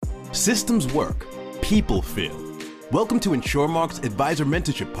Systems work, people fail. Welcome to InsureMark's Advisor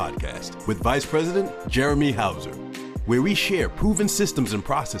Mentorship Podcast with Vice President Jeremy Hauser, where we share proven systems and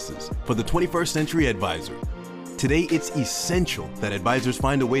processes for the 21st century advisor. Today, it's essential that advisors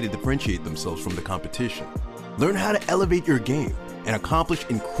find a way to differentiate themselves from the competition. Learn how to elevate your game and accomplish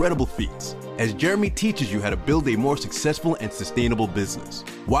incredible feats as Jeremy teaches you how to build a more successful and sustainable business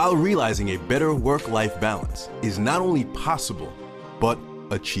while realizing a better work-life balance is not only possible, but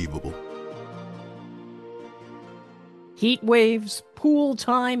achievable. Heat waves, pool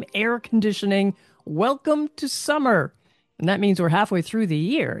time, air conditioning. Welcome to summer. And that means we're halfway through the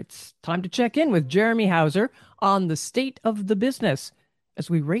year. It's time to check in with Jeremy Hauser on the state of the business as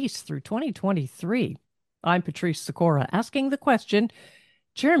we race through 2023. I'm Patrice Sikora asking the question,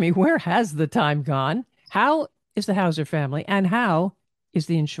 Jeremy, where has the time gone? How is the Hauser family and how is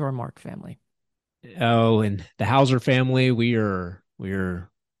the InsureMark family? Oh, and the Hauser family, we're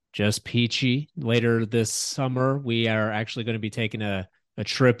just peachy. Later this summer, we are actually going to be taking a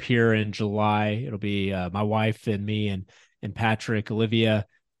trip here in July. It'll be my wife and me and Patrick. Olivia,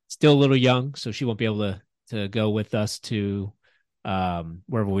 still a little young, so she won't be able to go with us to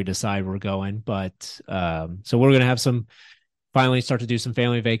wherever we decide we're going. But so we're going to have finally start to do some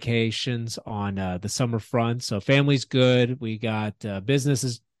family vacations on the summer front. So family's good. We got business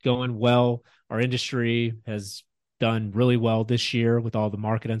is going well. Our industry has done really well this year with all the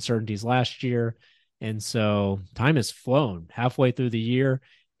market uncertainties last year. And so time has flown halfway through the year.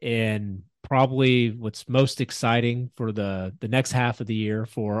 And probably what's most exciting for the next half of the year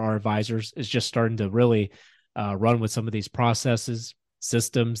for our advisors is just starting to really run with some of these processes,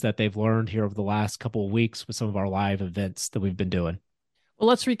 systems that they've learned here over the last couple of weeks with some of our live events that we've been doing. Well,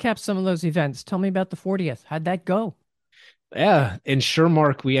 let's recap some of those events. Tell me about the 40th. How'd that go? Yeah,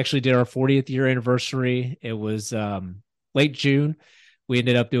 InsureMark, we actually did our 40th year anniversary. It was late June. We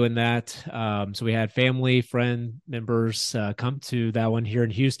ended up doing that. So we had family, friend members come to that one here in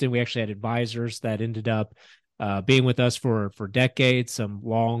Houston. We actually had advisors that ended up being with us for decades, some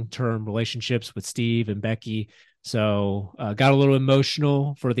long-term relationships with Steve and Becky. So got a little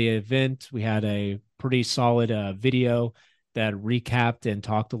emotional for the event. We had a pretty solid video that recapped and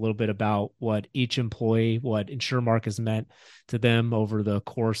talked a little bit about what each employee, what InsureMark has meant to them over the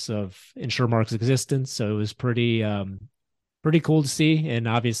course of InsureMark's existence. So it was pretty cool to see. And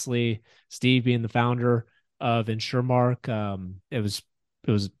obviously Steve being the founder of InsureMark,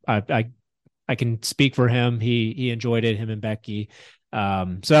 I can speak for him. He enjoyed it, him and Becky.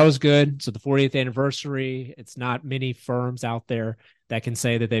 So that was good. So the 40th anniversary, it's not many firms out there that can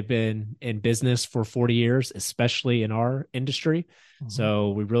say that they've been in business for 40 years, especially in our industry. Mm-hmm.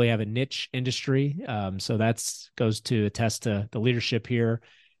 So we really have a niche industry. So that's goes to attest to the leadership here.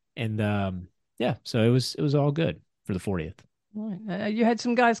 And so it was all good for the 40th. Right. You had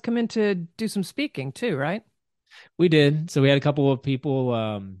some guys come in to do some speaking too, right? We did. So we had a couple of people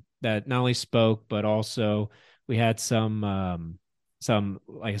that not only spoke, but also we had some,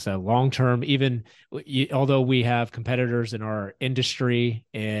 like I said, long-term, even although we have competitors in our industry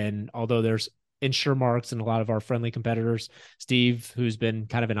and although there's InsureMarks and a lot of our friendly competitors, Steve, who's been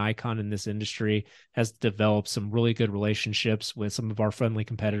kind of an icon in this industry, has developed some really good relationships with some of our friendly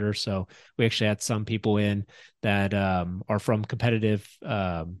competitors. So we actually had some people in that are from competitive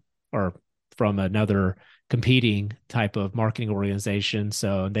or from another competing type of marketing organization.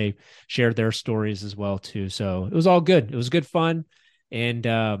 So they shared their stories as well too. So it was all good. It was good fun. And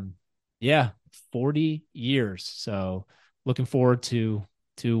 40 years. So looking forward to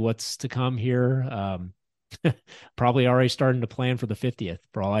what's to come here. Probably already starting to plan for the 50th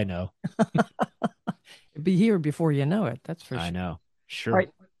for all I know. It'll be here before you know it. That's for sure. I know. Sure. All right.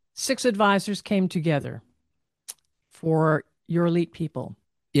 6 advisors came together for your elite people.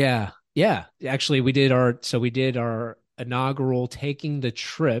 Yeah. Yeah. Actually, we did our inaugural taking the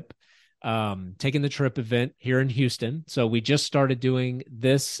trip event here in Houston. So we just started doing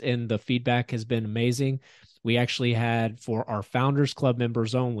this and the feedback has been amazing. We actually had, for our Founders Club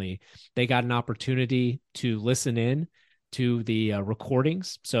members only, they got an opportunity to listen in to the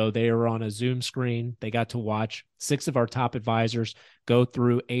recordings. So they were on a Zoom screen. They got to watch 6 of our top advisors go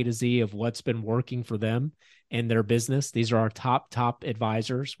through A to Z of what's been working for them in their business. These are our top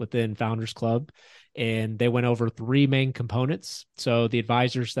advisors within Founders Club. And they went over 3 main components. So the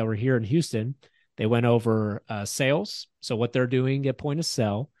advisors that were here in Houston, they went over sales. So what they're doing at point of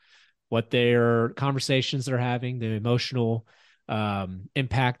sale, what their conversations they're having, the emotional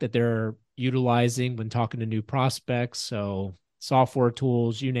impact that they're utilizing when talking to new prospects. So software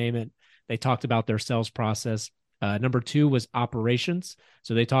tools, you name it. They talked about their sales process. Number 2 was operations.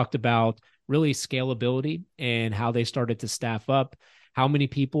 So they talked about really scalability and how they started to staff up, how many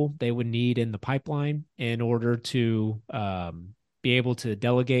people they would need in the pipeline in order to be able to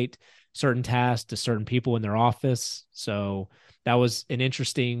delegate certain tasks to certain people in their office. So that was an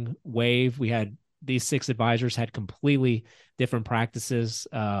interesting wave. We had these 6 advisors had completely different practices.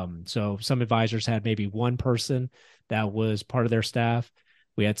 So some advisors had maybe one person that was part of their staff.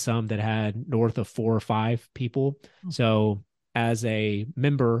 We had some that had north of 4 or 5 people. So as a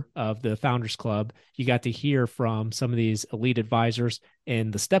member of the Founders Club, you got to hear from some of these elite advisors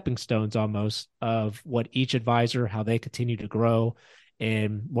and the stepping stones almost of what each advisor, how they continue to grow,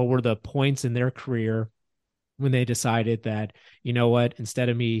 and what were the points in their career when they decided that, you know what, instead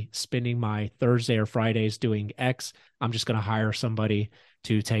of me spending my Thursday or Fridays doing X, I'm just going to hire somebody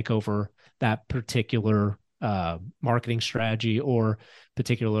to take over that particular marketing strategy or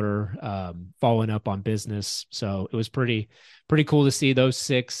particular following up on business. So it was pretty cool to see those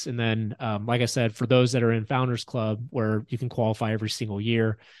 6. And then, like I said, for those that are in Founders Club, where you can qualify every single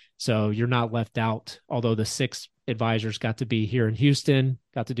year, so you're not left out. Although the 6 advisors got to be here in Houston,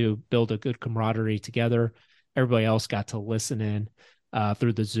 got to build a good camaraderie together. Everybody else got to listen in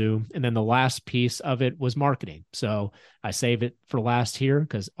through the Zoom. And then the last piece of it was marketing. So I save it for last here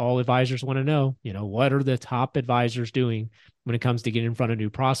because all advisors want to know, what are the top advisors doing when it comes to getting in front of new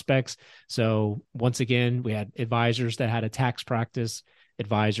prospects? So once again, we had advisors that had a tax practice,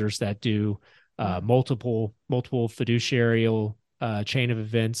 advisors that do multiple fiduciarial chain of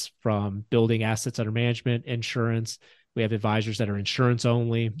events, from building assets under management, insurance. We have advisors that are insurance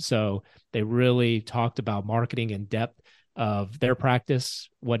only. So they really talked about marketing in depth of their practice,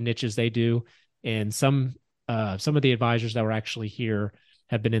 what niches they do. And some of the advisors that were actually here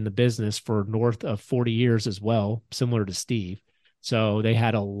have been in the business for north of 40 years as well, similar to Steve. So they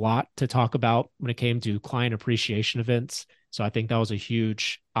had a lot to talk about when it came to client appreciation events. So I think that was a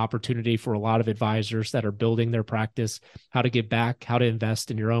huge opportunity for a lot of advisors that are building their practice, how to give back, how to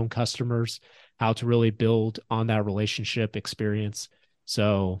invest in your own customers, how to really build on that relationship experience.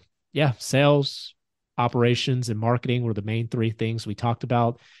 So yeah, sales, operations, and marketing were the main 3 things we talked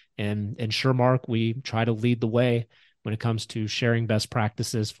about. And in SureMark, we try to lead the way when it comes to sharing best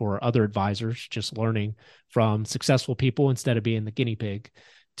practices for other advisors, just learning from successful people instead of being the guinea pig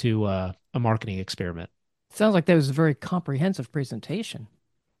to a marketing experiment. Sounds like that was a very comprehensive presentation.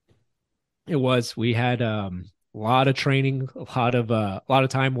 It was. We had a lot of training, a lot of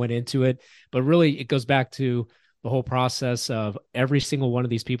time went into it, but really it goes back to the whole process of every single one of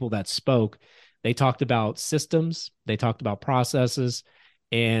these people that spoke. They talked about systems, they talked about processes,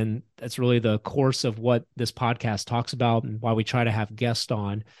 and that's really the course of what this podcast talks about and why we try to have guests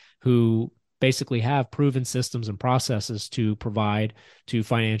on who basically have proven systems and processes to provide to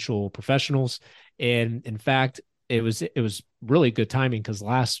financial professionals. And in fact, it was really good timing because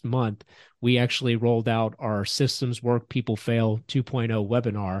last month we actually rolled out our Systems Work People Fail 2.0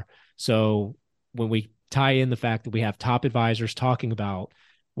 webinar. So when we tie in the fact that we have top advisors talking about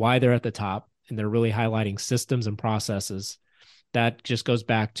why they're at the top, and they're really highlighting systems and processes, that just goes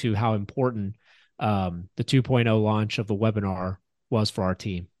back to how important the 2.0 launch of the webinar was for our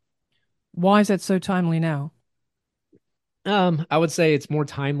team. Why is that so timely now? I would say it's more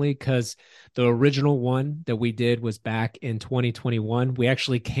timely because the original one that we did was back in 2021. We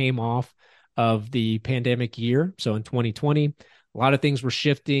actually came off of the pandemic year. So in 2020, a lot of things were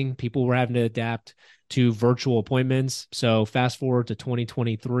shifting. People were having to adapt to virtual appointments. So fast forward to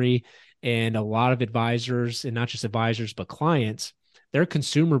 2023, and a lot of advisors, and not just advisors, but clients, their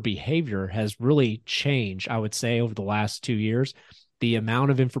consumer behavior has really changed, I would say, over the last 2 years. The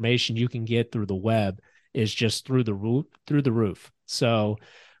amount of information you can get through the web is just through the roof. So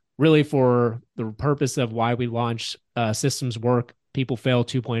really, for the purpose of why we launched Systems Work People Fail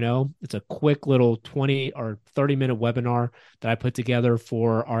 2.0, it's a quick little 20 or 30-minute webinar that I put together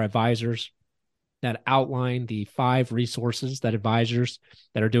for our advisors that outline the 5 resources that advisors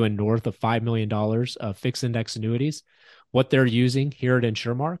that are doing north of $5 million of fixed index annuities, what they're using here at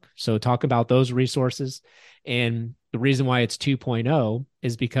InsureMark. So talk about those resources. And the reason why it's 2.0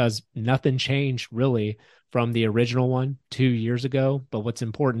 is because nothing changed really from the original one 2 years ago. But what's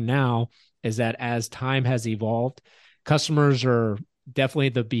important now is that as time has evolved, customers are definitely,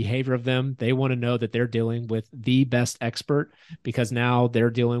 the behavior of them, they want to know that they're dealing with the best expert, because now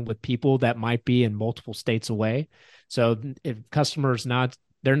they're dealing with people that might be in multiple states away. So if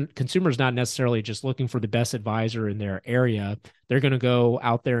their consumers not necessarily just looking for the best advisor in their area, they're going to go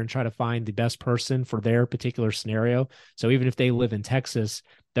out there and try to find the best person for their particular scenario. So even if they live in Texas,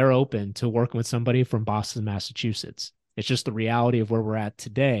 they're open to working with somebody from Boston, Massachusetts. It's just the reality of where we're at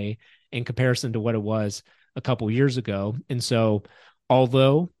today in comparison to what it was a couple years ago. And so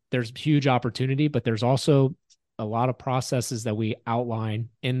although there's huge opportunity, but there's also a lot of processes that we outline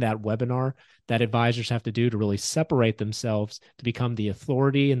in that webinar that advisors have to do to really separate themselves to become the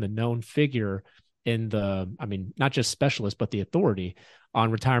authority and the known figure in not just specialist, but the authority on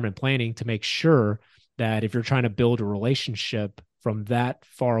retirement planning, to make sure that if you're trying to build a relationship from that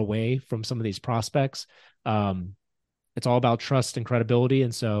far away from some of these prospects, it's all about trust and credibility.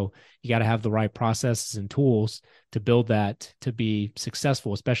 And so you got to have the right processes and tools to build that to be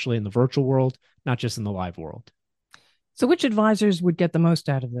successful, especially in the virtual world, not just in the live world. So which advisors would get the most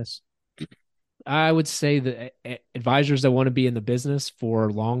out of this? I would say that advisors that want to be in the business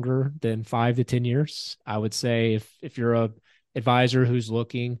for longer than 5 to 10 years. I would say if you're a advisor who's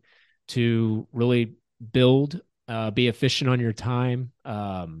looking to really build, be efficient on your time,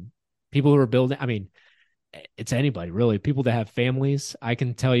 people who are building, it's anybody really, people that have families. I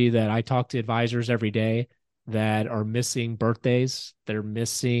can tell you that I talk to advisors every day that are missing birthdays. They're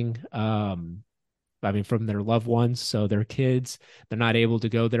missing, from their loved ones. So their kids, they're not able to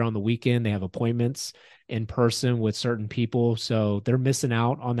go there on the weekend. They have appointments in person with certain people. So they're missing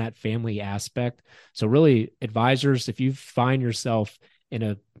out on that family aspect. So really, advisors, if you find yourself in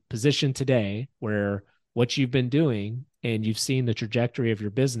a position today where what you've been doing and you've seen the trajectory of your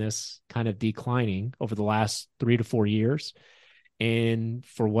business kind of declining over the last 3 to 4 years, and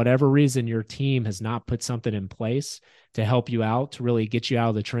for whatever reason, your team has not put something in place to help you out, to really get you out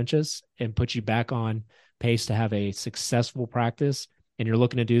of the trenches and put you back on pace to have a successful practice, and you're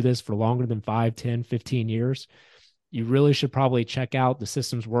looking to do this for longer than 5, 10, 15 years, you really should probably check out the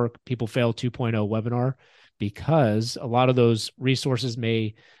Systems Work People Fail 2.0 webinar, because a lot of those resources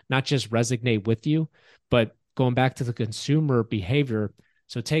may not just resonate with you, but going back to the consumer behavior.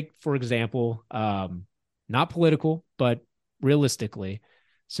 So take, for example, not political, but realistically.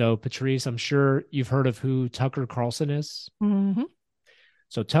 So Patrice, I'm sure you've heard of who Tucker Carlson is. Mm-hmm.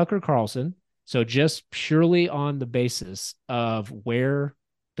 So Tucker Carlson, so just purely on the basis of where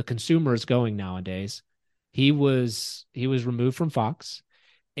the consumer is going nowadays, he was removed from Fox,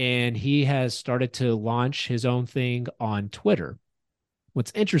 and he has started to launch his own thing on Twitter.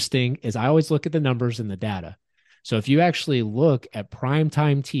 What's interesting is I always look at the numbers and the data. So if you actually look at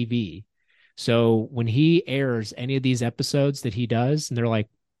primetime TV, so when he airs any of these episodes that he does, and they're like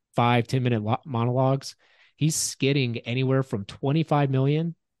 5-10 minute monologues, he's getting anywhere from 25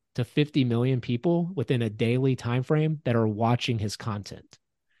 million to 50 million people within a daily time frame that are watching his content.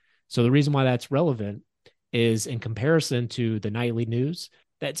 So the reason why that's relevant is in comparison to the nightly news,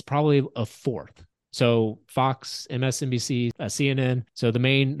 that's probably a fourth. So Fox, MSNBC, CNN, so the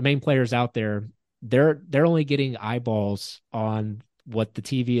main players out there, they're only getting eyeballs on what the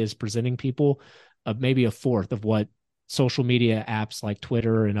TV is presenting people, maybe a fourth of what social media apps like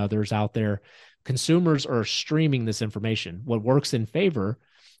Twitter and others out there. Consumers are streaming this information. What works in favor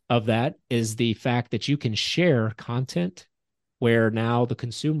of that is the fact that you can share content where now the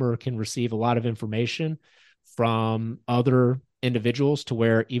consumer can receive a lot of information from other individuals, to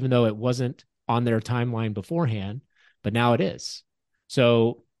where even though it wasn't on their timeline beforehand, but now it is.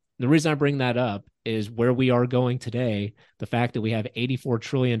 So the reason I bring that up is where we are going today, the fact that we have $84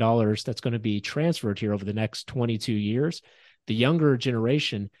 trillion that's going to be transferred here over the next 22 years. The younger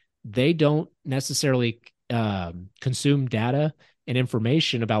generation, they don't necessarily consume data and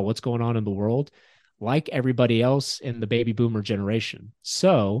information about what's going on in the world like everybody else in the baby boomer generation.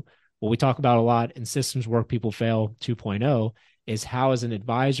 So what we talk about a lot in Systems Work People Fail 2.0 is how, as an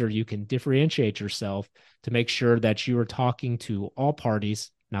advisor, you can differentiate yourself to make sure that you are talking to all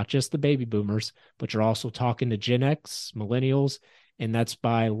parties, not just the baby boomers, but you're also talking to Gen X, millennials, and that's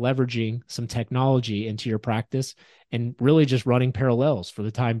by leveraging some technology into your practice and really just running parallels for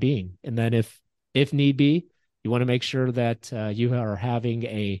the time being. And then if need be, you want to make sure that you are having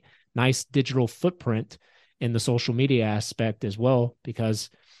a nice digital footprint in the social media aspect as well, because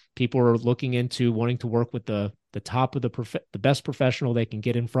people are looking into wanting to work with the top of the best professional they can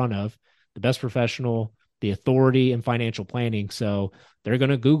get in front of, the best professional, the authority in financial planning. So they're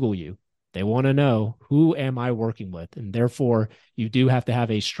going to Google you. They want to know, who am I working with? And therefore, you do have to have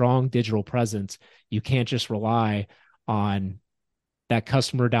a strong digital presence. You can't just rely on that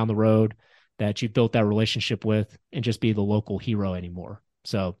customer down the road that you've built that relationship with and just be the local hero anymore.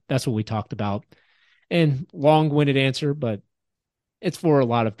 So that's what we talked about. And long-winded answer, but it's for a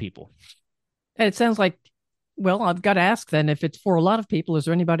lot of people. And it sounds like, well, I've got to ask then, if it's for a lot of people, is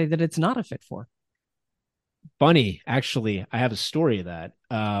there anybody that it's not a fit for? Funny, actually, I have a story of that.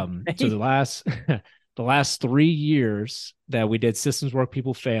 So the last 3 years that we did Systems Work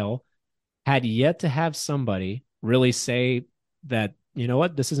People Fail, had yet to have somebody really say that, you know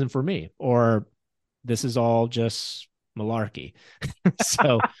what, this isn't for me, or this is all just malarkey.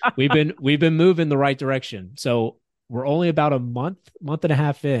 So we've been moving the right direction. So we're only about a month and a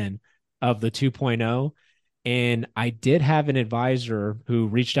half in of the 2.0. And I did have an advisor who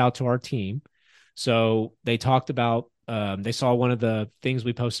reached out to our team. So they talked about, they saw one of the things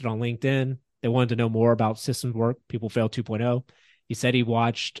we posted on LinkedIn. They wanted to know more about systems work, People Fail 2.0. He said he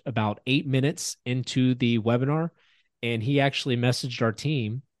watched about 8 minutes into the webinar, and he actually messaged our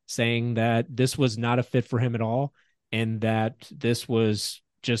team saying that this was not a fit for him at all, and that this was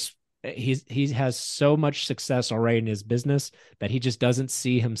just he has so much success already in his business that he just doesn't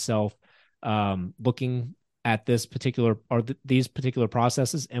see himself looking at this particular or these particular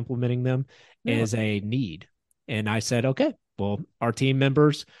processes, implementing them as a need. And I said, okay, well, our team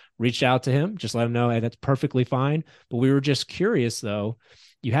members reached out to him, just let him know, hey, that's perfectly fine. But we were just curious, though.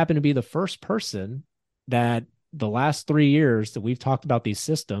 You happen to be the first person that the last 3 years that we've talked about these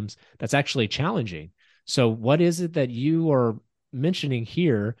systems that's actually challenging. So what is it that you are mentioning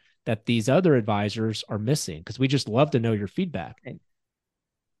here that these other advisors are missing? Because we just love to know your feedback. Okay.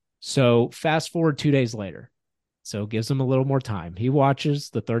 So fast forward 2 days later. So gives him a little more time. He watches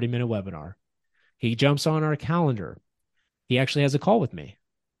the 30-minute webinar. He jumps on our calendar. He actually has a call with me.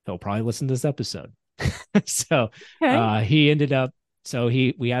 He'll probably listen to this episode. So okay. He ended up,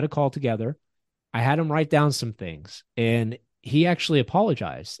 we had a call together. I had him write down some things, and he actually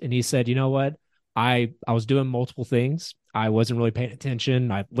apologized. And he said, you know what? I was doing multiple things. I wasn't really paying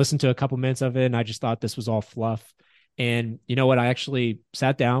attention. I listened to a couple minutes of it, and I just thought this was all fluff. And you know what? I actually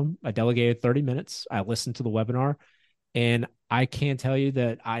sat down. I delegated 30 minutes. I listened to the webinar, and I can't tell you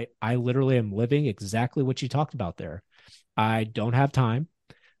that I literally am living exactly what you talked about there. I don't have time.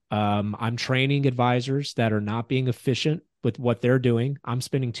 I'm training advisors that are not being efficient with what they're doing. I'm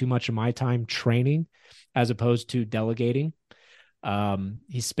spending too much of my time training as opposed to delegating.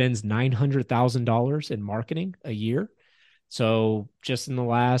 He spends $900,000 in marketing a year. So just in the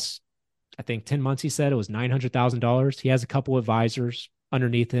last, I think 10 months, he said it was $900,000. He has a couple advisors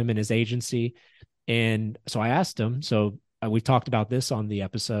underneath him in his agency. And so I asked him, we talked about this on the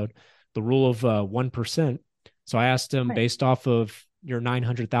episode, the rule of 1%. So I asked him, based off of your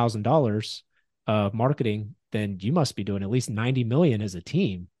 $900,000 of marketing, then you must be doing at least 90 million as a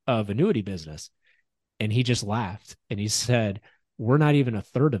team of annuity business. And he just laughed and he said, we're not even a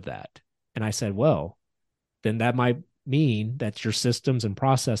third of that. And I said, well, then that might mean that your systems and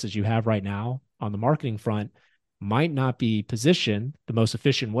processes you have right now on the marketing front might not be positioned the most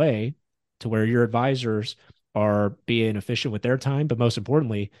efficient way to where your advisors are being efficient with their time. But most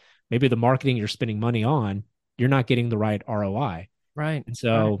importantly, maybe the marketing you're spending money on, you're not getting the right ROI. Right. And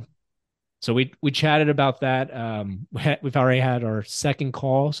so we chatted about that. We've already had our second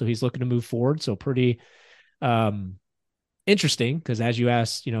call. So he's looking to move forward. So pretty interesting, because as you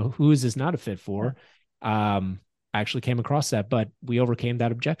asked, who is this not a fit for? I actually came across that, but we overcame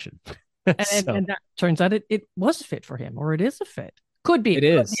that objection. And that turns out it was a fit for him, or it is a fit. Could be. It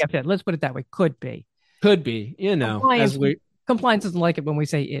is a fit. Let's put it that way. Could be. Could be. Compliance doesn't like it when we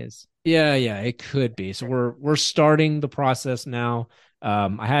say is. Yeah, it could be. So we're starting the process now.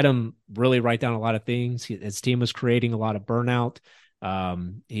 I had him really write down a lot of things. His team was creating a lot of burnout.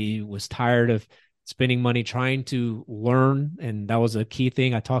 He was tired of spending money trying to learn, and that was a key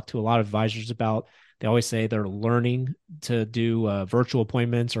thing I talked to a lot of advisors about. They always say they're learning to do virtual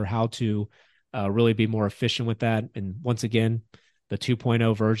appointments or how to really be more efficient with that. And once again, the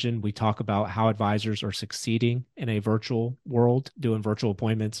 2.0 version, we talk about how advisors are succeeding in a virtual world doing virtual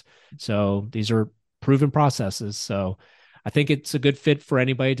appointments. So these are proven processes. So I think it's a good fit for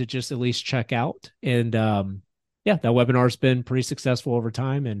anybody to just at least check out. And that webinar has been pretty successful over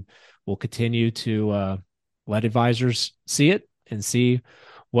time, and we'll continue to let advisors see it and see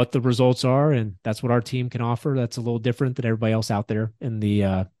what the results are. And that's what our team can offer. That's a little different than everybody else out there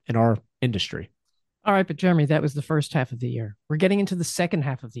in our industry. All right, but Jeremy, that was the first half of the year. We're getting into the second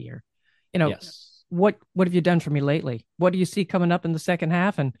half of the year. Yes. What have you done for me lately? What do you see coming up in the second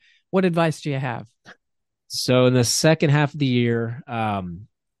half, and what advice do you have? So in the second half of the year,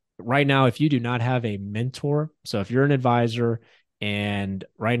 right now, if you do not have a mentor, so if you're an advisor and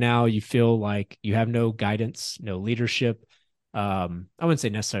right now you feel like you have no guidance, no leadership, I wouldn't say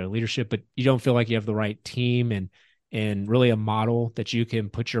necessarily leadership, but you don't feel like you have the right team and really a model that you can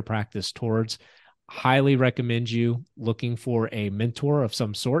put your practice towards, highly recommend you looking for a mentor of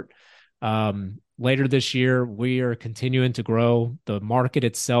some sort. Later this year, we are continuing to grow the market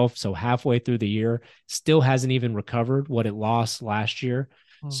itself. So halfway through the year, still hasn't even recovered what it lost last year.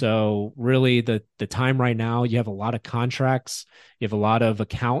 So really the time right now, you have a lot of contracts, you have a lot of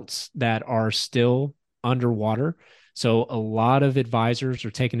accounts that are still underwater. So a lot of advisors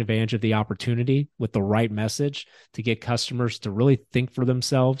are taking advantage of the opportunity with the right message to get customers to really think for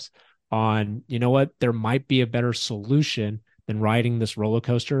themselves on, you know what, there might be a better solution than riding this roller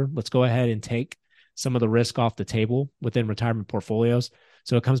coaster. Let's go ahead and take some of the risk off the table within retirement portfolios.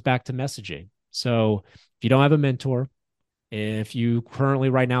 So it comes back to messaging. So if you don't have a mentor, if you currently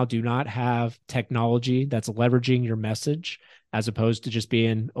right now do not have technology that's leveraging your message, as opposed to just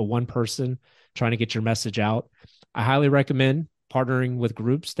being a one person trying to get your message out, I highly recommend partnering with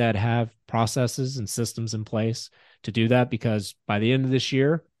groups that have processes and systems in place to do that, because by the end of this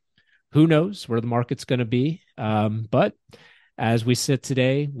year, who knows where the market's going to be. But as we sit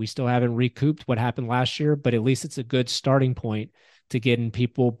today, we still haven't recouped what happened last year, but at least it's a good starting point to getting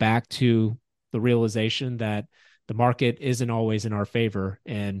people back to the realization that the market isn't always in our favor,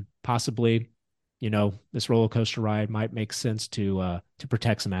 and possibly, you know, this roller coaster ride might make sense to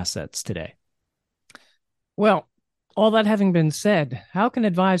protect some assets today. Well, all that having been said, how can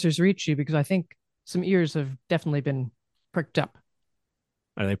advisors reach you? Because I think some ears have definitely been pricked up.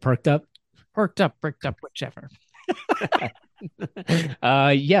 Are they perked up? Pricked up, whichever.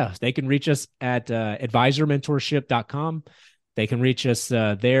 Yeah, they can reach us at advisormentorship.com. They can reach us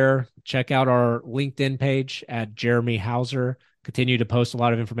there. Check out our LinkedIn page at Jeremy Hauser. Continue to post a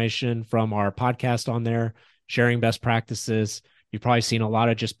lot of information from our podcast on there, sharing best practices. You've probably seen a lot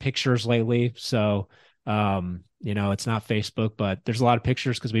of just pictures lately. So, you know, it's not Facebook, but there's a lot of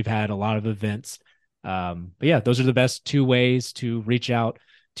pictures because we've had a lot of events. But yeah, those are the best two ways to reach out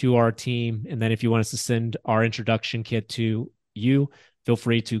to our team. And then if you want us to send our introduction kit to you, feel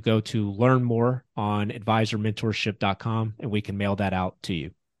free to go to learn more on advisormentorship.com and we can mail that out to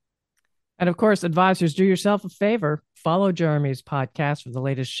you. And of course, advisors, do yourself a favor. Follow Jeremy's podcast for the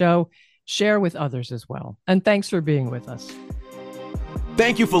latest show. Share with others as well. And thanks for being with us.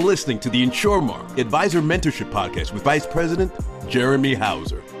 Thank you for listening to the InsureMark Advisor Mentorship Podcast with Vice President Jeremy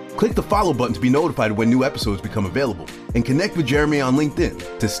Hauser. Click the follow button to be notified when new episodes become available, and connect with Jeremy on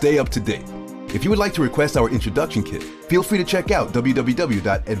LinkedIn to stay up to date. If you would like to request our introduction kit, feel free to check out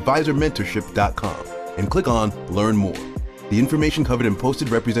www.advisormentorship.com and click on Learn More. The information covered and posted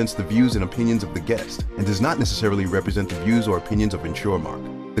represents the views and opinions of the guest and does not necessarily represent the views or opinions of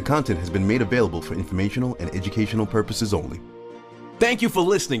InsureMark. The content has been made available for informational and educational purposes only. Thank you for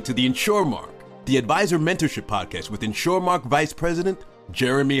listening to the InsureMark, the Advisor Mentorship Podcast with InsureMark Vice President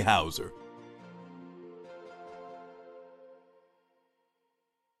Jeremy Hauser.